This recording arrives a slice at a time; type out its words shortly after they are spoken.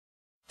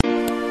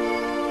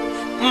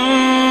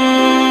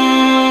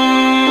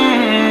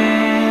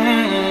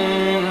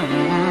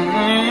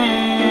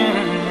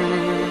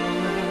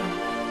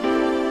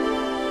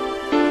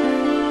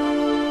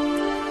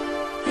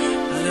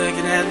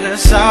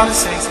shawty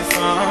sexy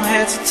from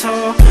head to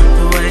toe.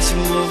 The way she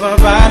move her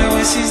body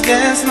when she's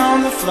dancing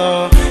on the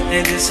floor.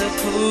 And it's a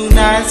cool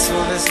night, so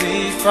let's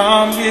leave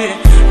from here.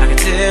 I can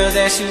tell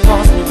that she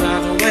wants me by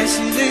the way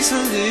she licks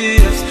her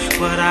lips.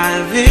 What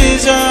I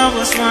envision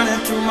was running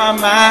through my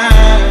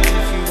mind.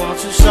 If you want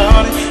to,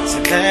 shawty,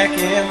 sit back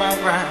in my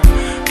round.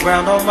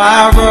 Round on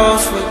my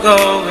rose with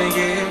gold and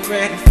get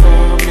ready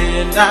for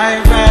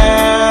midnight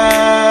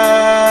ride.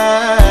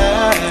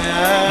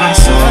 My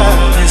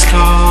soul is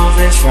cold,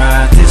 let's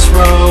ride this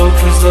road,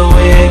 cause the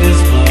wind is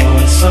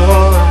blowing so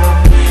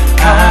right.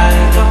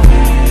 The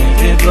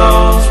wind, it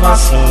blows, my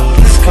soul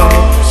is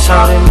cold.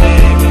 Shawty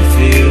made me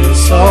feel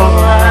so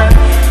right.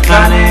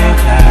 Honey and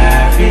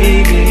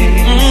Clary,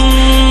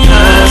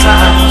 cause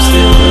I'm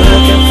still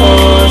looking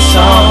for a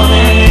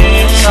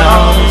shawty.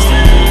 Shawty's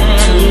down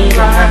to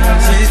ride.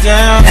 She's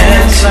down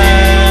and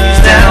she's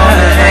down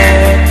to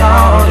act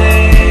all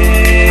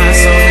day. My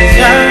soul is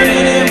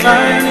yearning and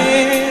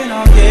burning,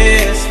 oh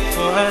yes,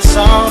 for a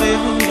shawty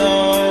who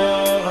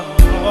knows.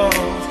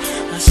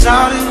 A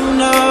shawty who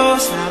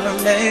knows how to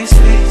make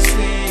sweet,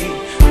 sweet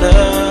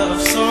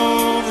love,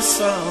 soul to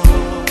soul.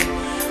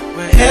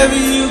 Wherever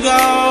you go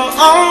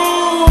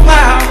on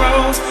my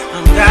roads,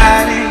 I'm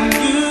guiding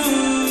you.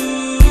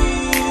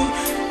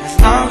 As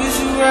long as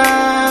you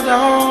ride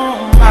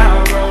on my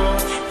road,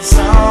 it's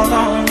all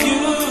on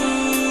you.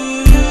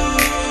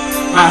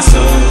 My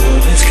soul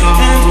is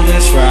cold,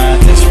 let's ride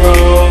this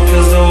road,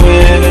 cause the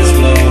wind is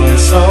blowing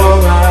so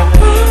right.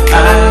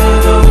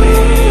 The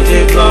wind,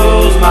 it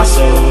blows, my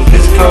soul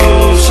is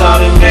cold.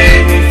 Shawty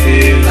made me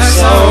feel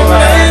so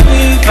right.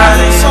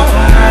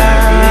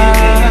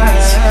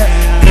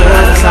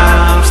 Cause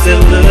I'm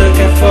still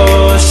looking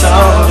for a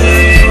shawty.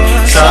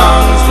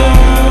 Shawty's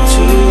down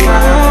to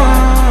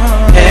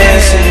ride, and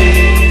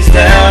she's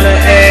down to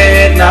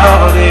act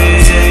naughty.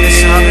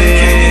 Shawty,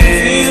 can you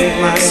feel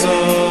my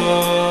soul?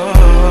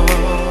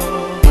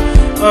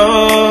 Oh,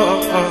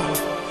 oh, oh.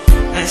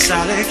 And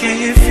shawty, can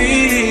you feel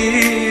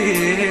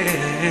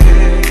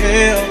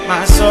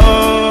my soul?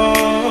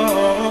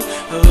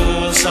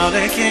 Oh,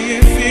 shawty, can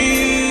you feel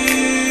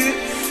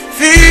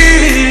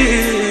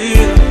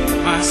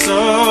my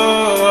soul?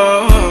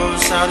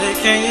 Shawty,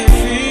 can you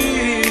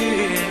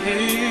feel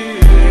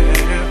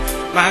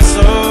my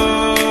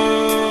soul?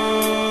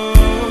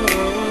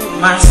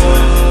 My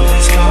soul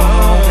is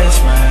cold, let's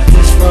ride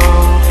this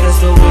road, cause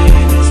the